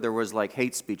remember? There was like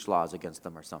hate speech laws against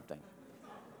them or something.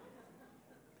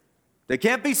 They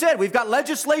can't be said. We've got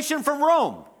legislation from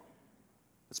Rome.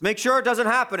 Let's make sure it doesn't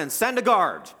happen and send a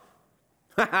guard.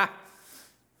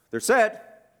 They're said.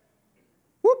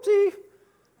 Whoopsie.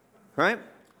 Right?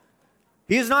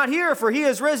 He is not here, for he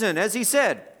has risen, as he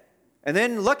said. And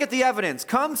then look at the evidence.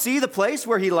 Come see the place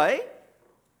where he lay.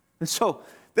 And so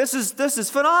this is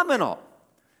phenomenal.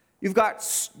 You've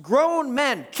got grown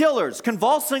men, killers,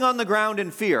 convulsing on the ground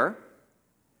in fear.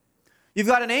 You've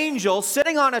got an angel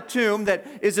sitting on a tomb that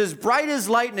is as bright as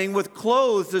lightning with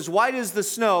clothes as white as the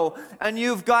snow. And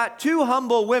you've got two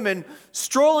humble women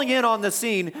strolling in on the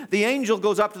scene. The angel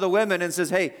goes up to the women and says,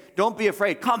 hey, don't be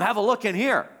afraid. Come have a look in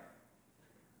here.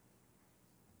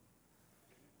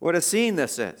 What a scene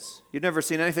this is. You've never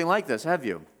seen anything like this, have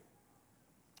you?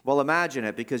 Well, imagine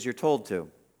it, because you're told to.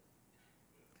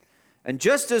 And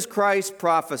just as Christ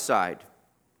prophesied,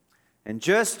 and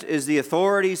just as the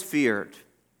authorities feared,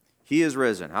 he is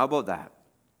risen. How about that?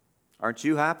 Aren't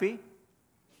you happy?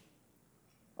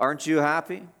 Aren't you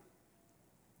happy?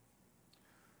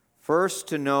 First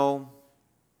to know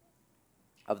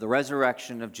of the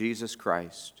resurrection of Jesus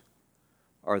Christ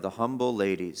are the humble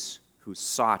ladies who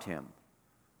sought him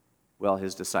while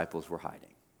his disciples were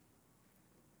hiding.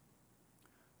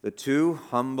 The two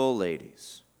humble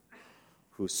ladies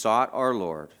who sought our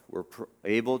Lord were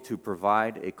able to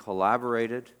provide a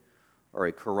corroborated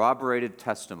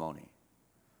testimony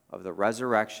of the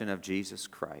resurrection of Jesus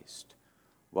Christ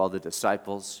while the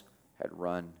disciples had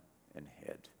run and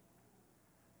hid.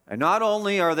 And not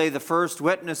only are they the first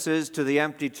witnesses to the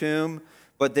empty tomb,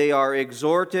 but they are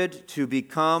exhorted to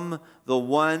become the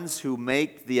ones who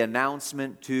make the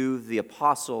announcement to the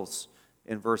apostles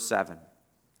in verse 7.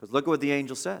 Because look at what the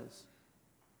angel says.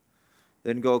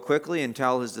 Then go quickly and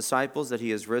tell his disciples that he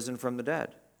has risen from the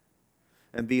dead.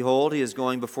 And behold, he is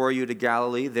going before you to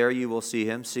Galilee. There you will see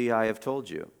him. See, I have told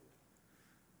you.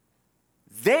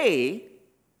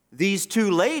 These two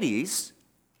ladies,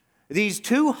 these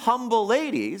two humble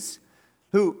ladies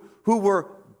who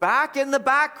were back in the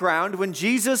background when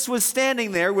Jesus was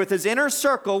standing there with his inner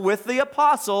circle with the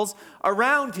apostles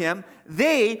around him,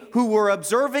 they who were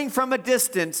observing from a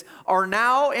distance are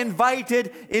now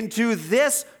invited into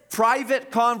this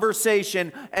private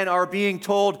conversation and are being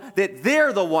told that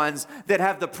they're the ones that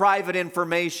have the private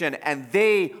information, and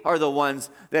they are the ones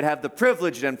that have the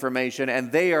privileged information,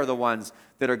 and they are the ones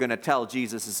that are going to tell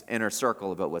Jesus' inner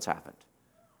circle about what's happened.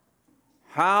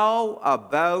 How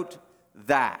about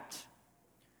that?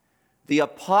 The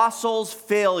apostles'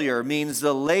 failure means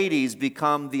the ladies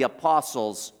become the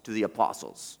apostles to the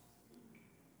apostles.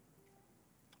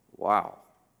 Wow.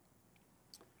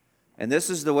 And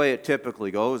this is the way it typically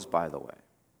goes, by the way.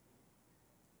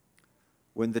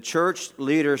 When the church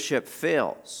leadership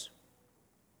fails,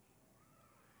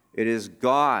 it is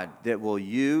God that will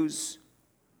use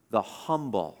the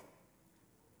humble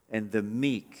and the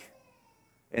meek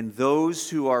and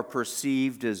those who are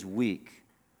perceived as weak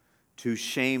to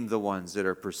shame the ones that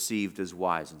are perceived as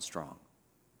wise and strong.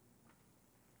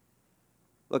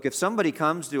 Look, if somebody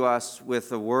comes to us with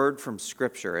a word from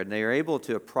Scripture and they are able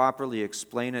to properly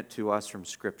explain it to us from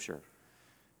Scripture,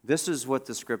 this is what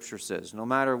the Scripture says. No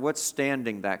matter what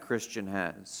standing that Christian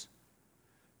has,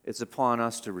 it's upon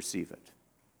us to receive it.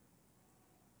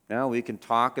 Now, we can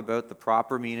talk about the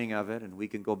proper meaning of it, and we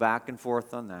can go back and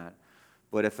forth on that.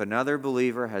 But if another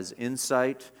believer has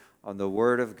insight on the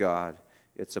Word of God,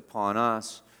 it's upon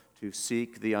us to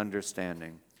seek the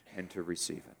understanding and to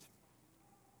receive it.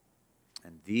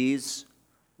 And these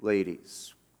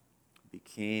ladies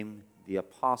became the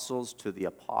apostles to the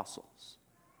apostles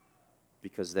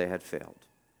because they had failed.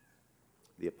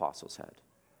 The apostles had.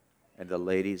 And the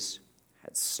ladies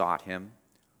had sought him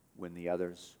when the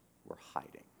others were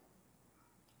hiding.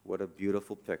 What a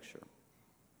beautiful picture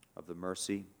of the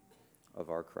mercy of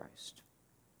our Christ.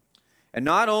 And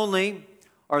not only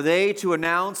are they to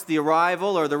announce the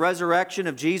arrival or the resurrection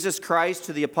of Jesus Christ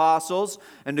to the apostles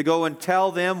and to go and tell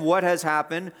them what has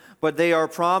happened, but they are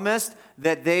promised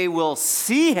that they will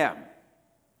see him.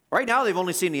 Right now they've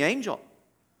only seen the angel,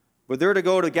 but they're to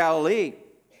go to Galilee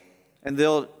and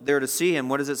they're to see him.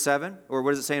 What is it, 7? Or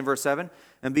what does it say in verse 7?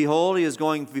 And behold, he is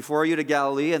going before you to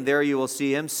Galilee, and there you will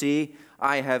see him. See,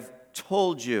 I have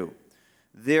told you.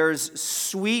 There's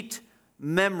sweet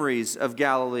memories of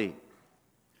Galilee.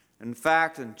 In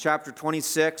fact, in chapter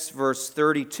 26, verse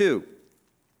 32,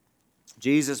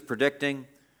 Jesus, predicting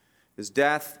his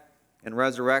death and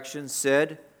resurrection,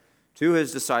 said to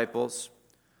his disciples,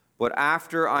 "But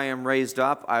after I am raised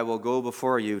up, I will go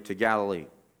before you to Galilee."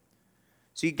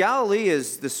 See, Galilee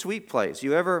is the sweet place.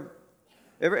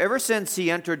 Ever since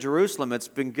he entered Jerusalem, it's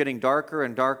been getting darker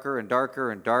and darker and darker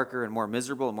and darker and more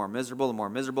miserable and more miserable and more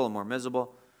miserable and more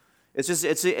miserable.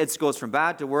 It goes from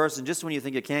bad to worse, and just when you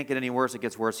think it can't get any worse, it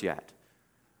gets worse yet.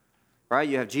 Right?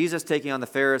 You have Jesus taking on the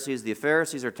Pharisees. The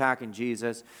Pharisees are attacking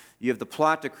Jesus. You have the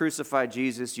plot to crucify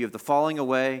Jesus. You have the falling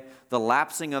away, the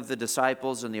lapsing of the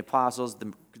disciples and the apostles,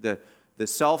 the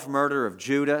self-murder of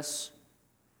Judas.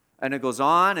 And it goes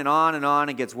on and on and on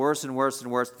and gets worse and worse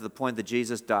and worse to the point that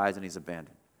Jesus dies and he's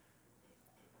abandoned.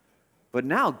 But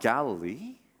now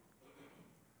Galilee,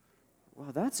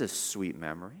 well, that's a sweet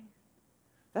memory.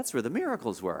 That's where the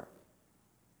miracles were.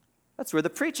 That's where the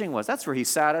preaching was. That's where he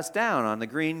sat us down on the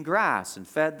green grass and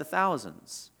fed the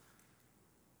thousands.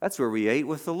 That's where we ate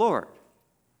with the Lord.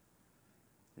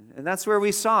 And that's where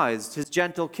we saw his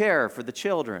gentle care for the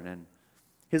children and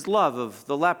his love of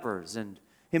the lepers and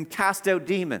him cast out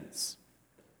demons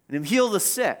and him heal the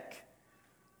sick.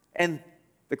 And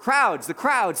the crowds,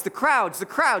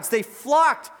 they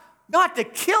flocked not to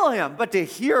kill him, but to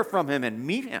hear from him and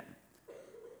meet him.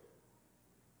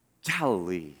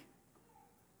 Galilee.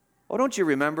 Oh, don't you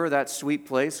remember that sweet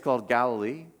place called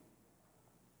Galilee?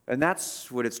 And that's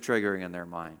what it's triggering in their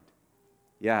mind.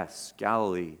 Yes,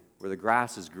 Galilee, where the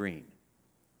grass is green.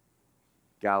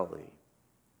 Galilee.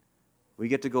 We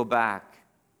get to go back,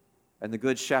 and the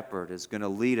Good Shepherd is going to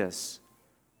lead us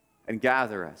and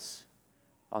gather us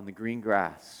on the green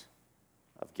grass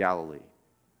of Galilee.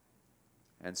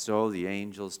 And so the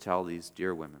angels tell these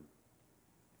dear women,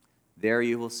 there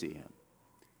you will see him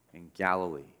in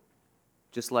Galilee,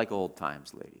 just like old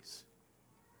times, ladies.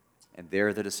 And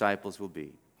there the disciples will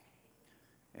be.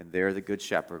 And there the Good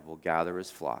Shepherd will gather his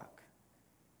flock.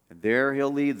 And there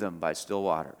he'll lead them by still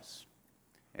waters.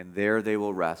 And there they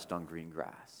will rest on green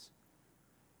grass.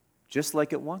 Just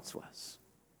like it once was.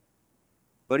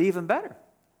 But even better.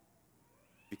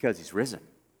 Because he's risen.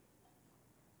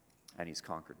 And he's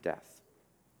conquered death.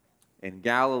 In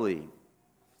Galilee,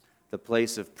 the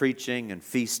place of preaching and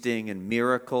feasting and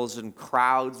miracles and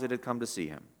crowds that had come to see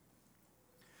him.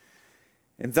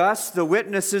 And thus the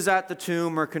witnesses at the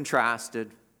tomb are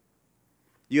contrasted.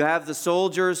 You have the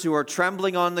soldiers who are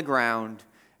trembling on the ground,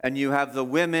 and you have the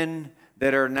women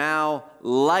that are now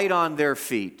light on their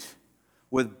feet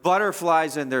with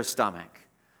butterflies in their stomach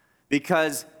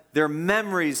because their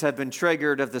memories have been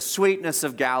triggered of the sweetness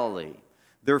of Galilee.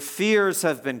 Their fears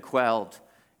have been quelled,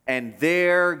 and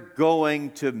they're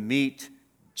going to meet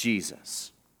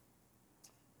Jesus.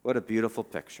 What a beautiful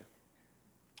picture.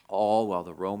 All while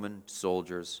the Roman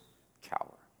soldiers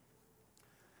cower.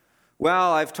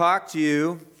 Well, I've talked to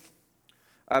you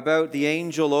about the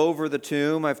angel over the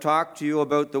tomb. I've talked to you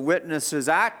about the witnesses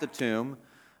at the tomb.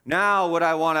 Now what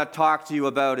I want to talk to you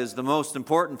about is the most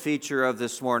important feature of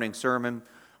this morning's sermon,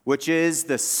 which is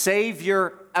the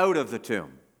Savior out of the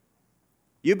tomb.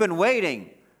 You've been waiting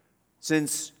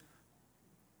since,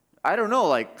 I don't know,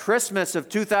 like Christmas of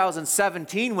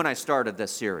 2017 when I started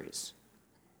this series.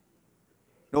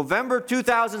 November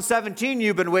 2017,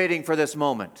 you've been waiting for this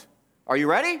moment. Are you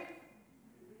ready?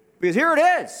 Because here it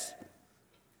is.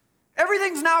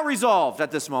 Everything's now resolved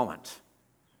at this moment.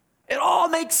 It all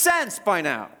makes sense by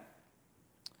now.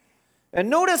 And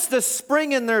notice the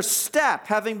spring in their step,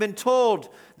 having been told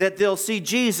that they'll see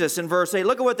Jesus in verse 8.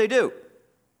 Look at what they do.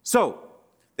 So,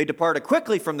 they departed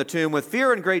quickly from the tomb with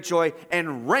fear and great joy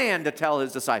and ran to tell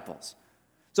his disciples.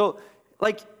 So,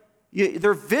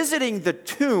 they're visiting the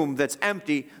tomb that's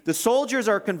empty. The soldiers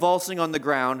are convulsing on the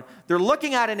ground. They're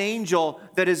looking at an angel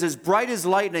that is as bright as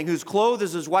lightning, whose clothes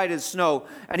is as white as snow,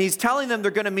 and he's telling them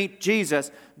they're going to meet Jesus.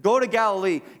 Go to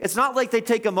Galilee. It's not like they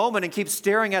take a moment and keep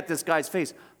staring at this guy's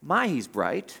face. My, he's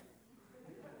bright.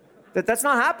 That's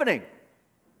not happening.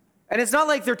 And it's not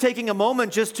like they're taking a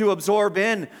moment just to absorb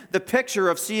in the picture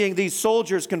of seeing these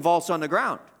soldiers convulse on the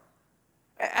ground.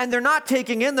 And they're not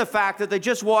taking in the fact that they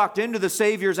just walked into the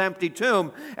Savior's empty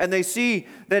tomb and they see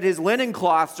that his linen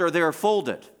cloths are there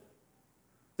folded.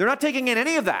 They're not taking in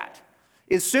any of that.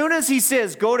 As soon as he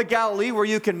says, go to Galilee where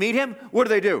you can meet him, what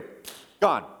do?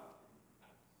 Gone.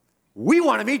 We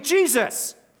want to meet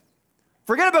Jesus.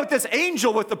 Forget about this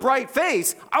angel with the bright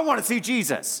face. I want to see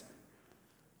Jesus.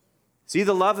 See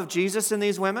the love of Jesus in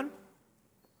these women?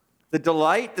 The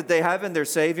delight that they have in their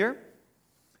Savior?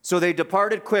 So they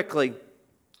departed quickly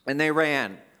and they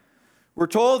ran. We're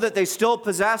told that they still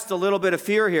possessed a little bit of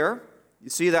fear here.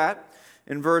 You see that?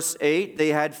 In verse 8, they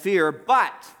had fear,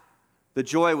 but the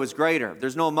joy was greater.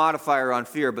 There's no modifier on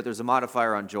fear, but there's a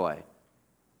modifier on joy.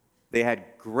 They had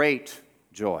great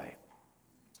joy.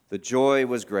 The joy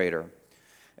was greater.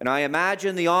 And I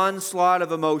imagine the onslaught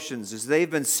of emotions as they've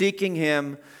been seeking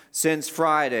him since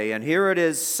Friday. And here it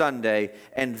is Sunday,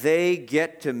 and they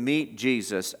get to meet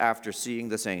Jesus after seeing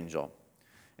this angel.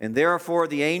 And therefore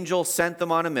the angel sent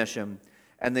them on a mission,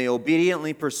 and they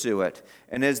obediently pursue it.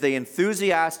 And as they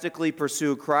enthusiastically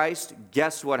pursue Christ,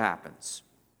 guess what happens?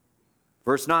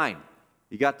 Verse 9.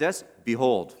 You got this?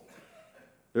 Behold.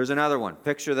 There's another one.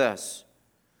 Picture this.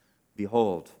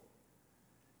 Behold.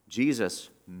 Jesus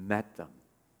met them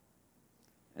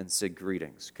and said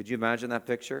greetings. Could you imagine that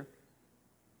picture?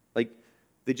 Like,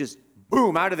 they just,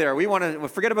 boom, out of there. We want to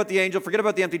forget about the angel, forget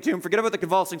about the empty tomb, forget about the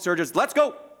convulsing surges. Let's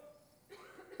go.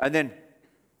 And then,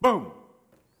 boom.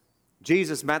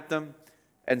 Jesus met them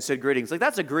and said greetings. Like,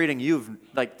 that's a greeting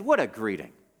what a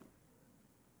greeting.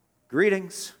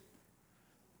 Greetings.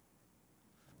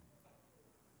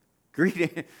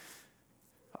 Greeting.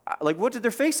 Like, what did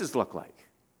their faces look like?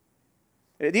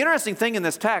 The interesting thing in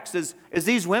this text is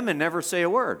these women never say a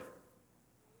word.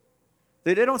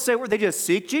 They don't say a word. They just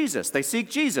seek Jesus. They seek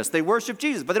Jesus. They worship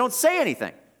Jesus, but they don't say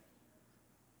anything.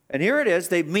 And here it is.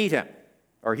 They meet him.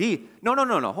 Or he. No.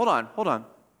 Hold on.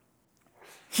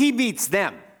 He meets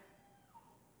them.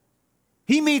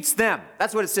 He meets them.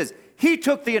 That's what it says. He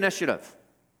took the initiative.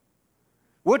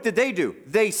 What did they do?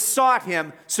 They sought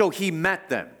him, so he met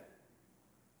them.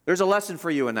 There's a lesson for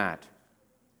you in that.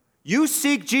 You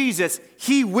seek Jesus,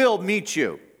 he will meet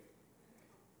you.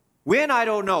 When, I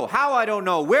don't know. How, I don't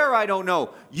know. Where, I don't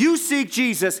know. You seek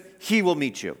Jesus, he will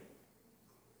meet you.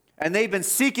 And they've been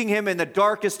seeking him in the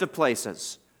darkest of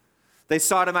places. They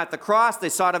sought him at the cross. They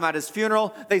sought him at his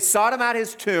funeral. They sought him at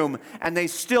his tomb. And they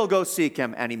still go seek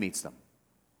him, and he meets them.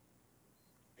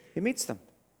 He meets them.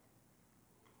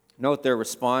 Note their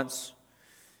response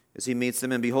as he meets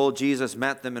them. And behold, Jesus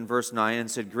met them in verse 9 and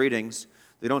said, greetings.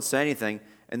 They don't say anything.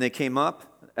 And they came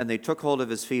up and they took hold of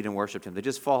his feet and worshiped him. They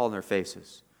just fall on their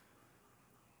faces.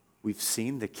 We've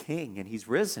seen the King and he's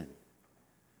risen.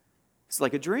 It's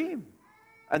like a dream.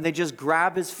 And they just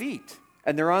grab his feet.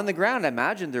 And they're on the ground. I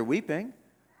imagine they're weeping.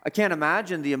 I can't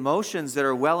imagine the emotions that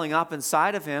are welling up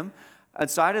inside of them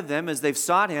as they've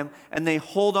sought him. And they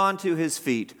hold on to his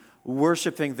feet,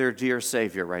 worshiping their dear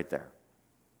Savior right there.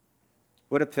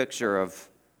 What a picture of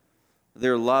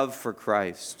their love for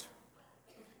Christ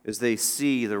as they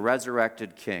see the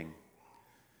resurrected King.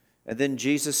 And then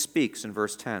Jesus speaks in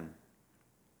verse 10.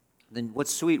 Then what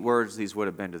sweet words these would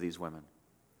have been to these women.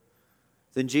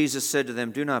 Then Jesus said to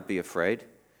them, do not be afraid.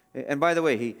 And by the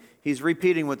way, he's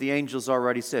repeating what the angels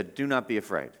already said. Do not be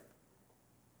afraid.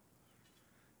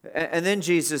 And then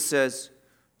Jesus says,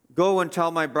 go and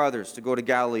tell my brothers to go to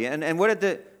Galilee. And what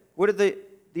did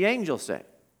the angel say?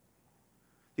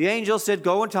 The angel said,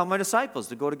 go and tell my disciples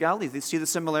to go to Galilee. Do you see the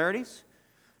similarities?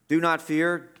 Do not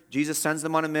fear. Jesus sends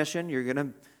them on a mission. You're going to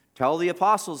tell the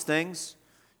apostles things.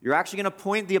 You're actually going to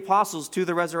point the apostles to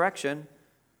the resurrection.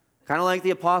 Kind of like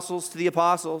the apostles to the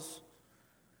apostles.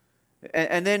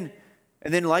 And then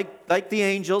like the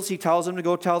angels, he tells them to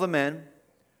go tell the men.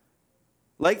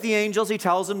 Like the angels, he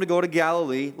tells them to go to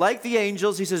Galilee. Like the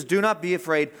angels, he says, do not be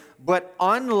afraid. But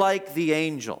unlike the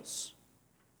angels,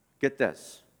 get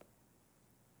this,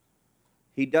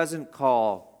 he doesn't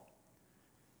call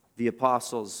the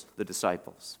apostles the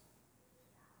disciples.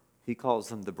 He calls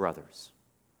them the brothers.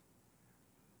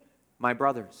 My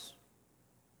brothers.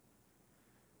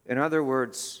 In other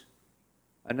words,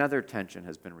 another tension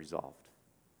has been resolved.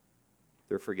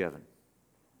 They're forgiven.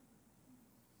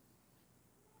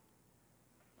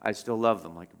 I still love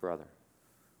them like a brother.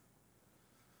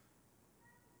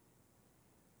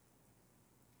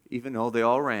 Even though they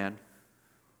all ran,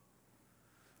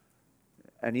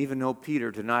 and even though Peter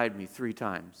denied me 3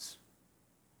 times,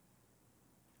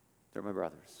 they're my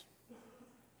brothers.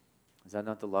 Is that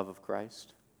not the love of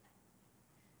Christ?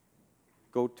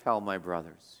 Go tell my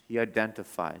brothers. He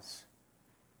identifies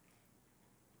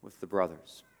with the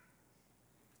brothers.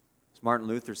 As Martin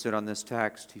Luther said on this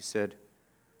text, he said,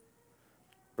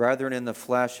 brethren in the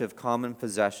flesh have common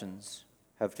possessions,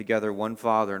 have together one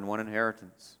Father and one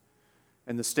inheritance.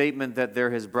 And the statement that they're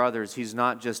his brothers, he's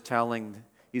not just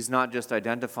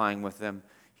identifying with them,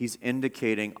 he's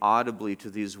indicating audibly to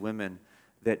these women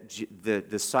that the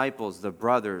disciples, the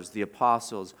brothers, the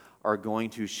apostles are going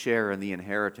to share in the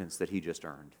inheritance that he just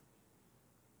earned.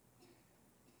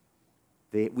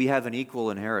 We have an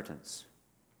equal inheritance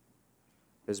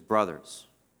as brothers.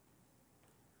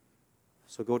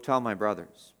 So go tell my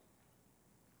brothers.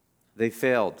 They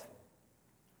failed,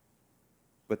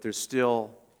 but there's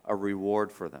still a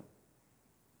reward for them.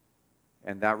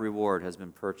 And that reward has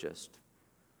been purchased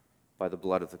by the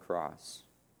blood of the cross.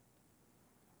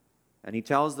 And he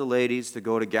tells the ladies to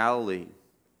go to Galilee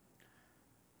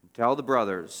and tell the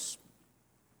brothers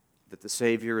that the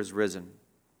Savior is risen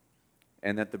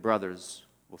and that the brothers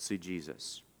will see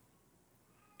Jesus.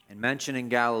 And mentioning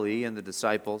Galilee and the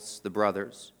disciples, the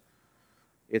brothers,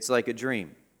 it's like a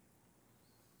dream.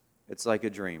 It's like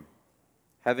a dream.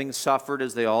 Having suffered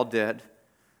as they all did,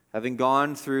 having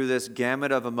gone through this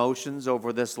gamut of emotions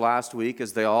over this last week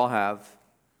as they all have,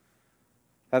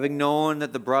 having known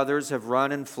that the brothers have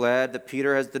run and fled, that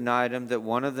Peter has denied him, that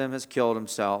one of them has killed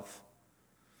himself,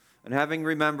 and having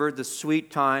remembered the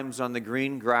sweet times on the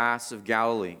green grass of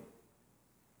Galilee,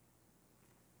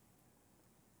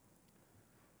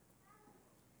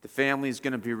 the family is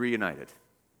going to be reunited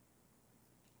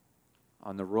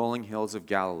on the rolling hills of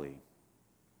Galilee.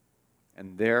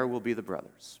 And there will be the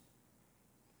brothers.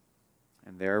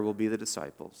 And there will be the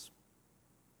disciples.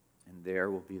 And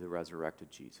there will be the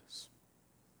resurrected Jesus.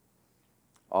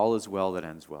 All is well that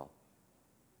ends well.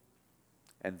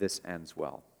 And this ends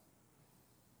well.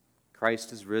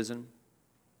 Christ is risen.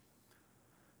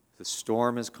 The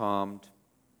storm is calmed.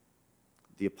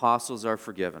 The apostles are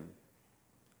forgiven.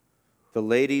 The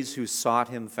ladies who sought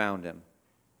him found him.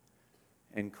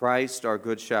 And Christ, our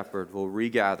good shepherd, will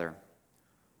regather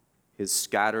his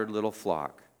scattered little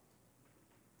flock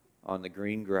on the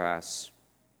green grass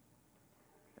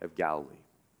of Galilee.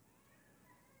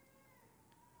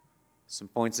 Some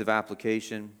points of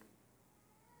application.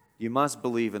 You must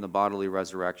believe in the bodily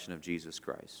resurrection of Jesus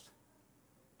Christ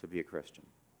to be a Christian.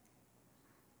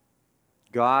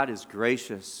 God is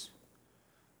gracious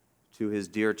to his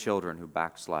dear children who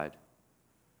backslide.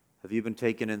 Have you been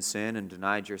taken in sin and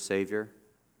denied your Savior?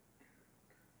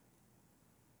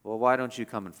 Well, why don't you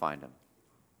come and find him?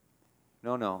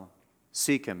 No.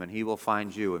 Seek him, and he will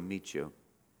find you and meet you.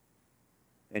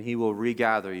 And he will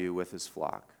regather you with his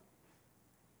flock.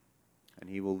 And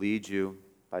he will lead you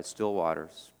by still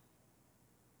waters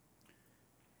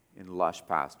in lush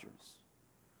pastures.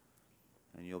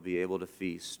 And you'll be able to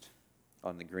feast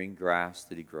on the green grass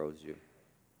that he grows you.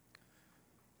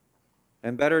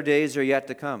 And better days are yet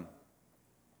to come.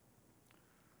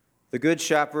 The Good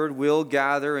Shepherd will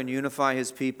gather and unify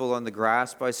his people on the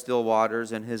grass by still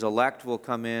waters, and his elect will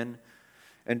come in.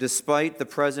 And despite the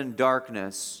present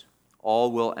darkness,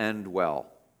 all will end well.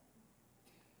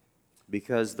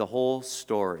 Because the whole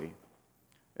story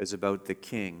is about the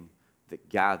King that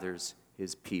gathers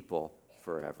his people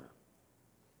forever.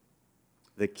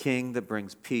 The King that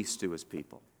brings peace to his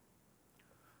people.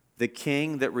 The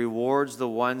King that rewards the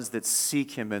ones that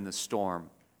seek him in the storm.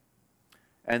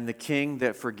 And the King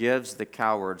that forgives the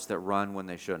cowards that run when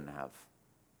they shouldn't have.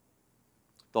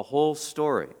 The whole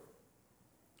story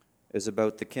is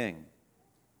about the King.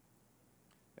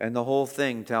 And the whole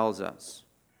thing tells us,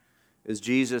 as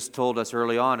Jesus told us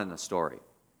early on in the story,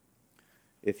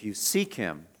 if you seek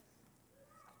him,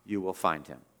 you will find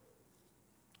him.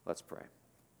 Let's pray.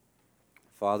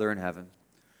 Father in heaven,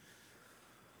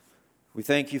 we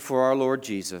thank you for our Lord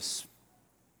Jesus,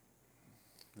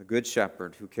 the Good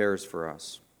Shepherd who cares for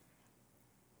us.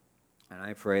 And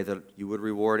I pray that you would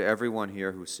reward everyone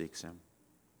here who seeks him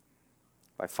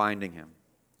by finding him.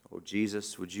 Oh,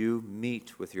 Jesus, would you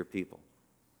meet with your people?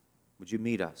 Would you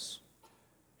meet us?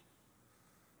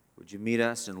 Would you meet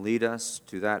us and lead us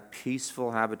to that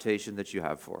peaceful habitation that you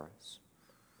have for us?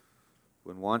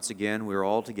 When once again we're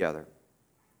all together,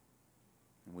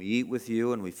 and we eat with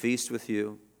you and we feast with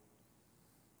you,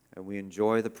 and we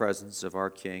enjoy the presence of our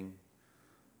King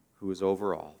who is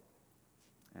over all.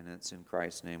 And it's in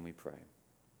Christ's name we pray.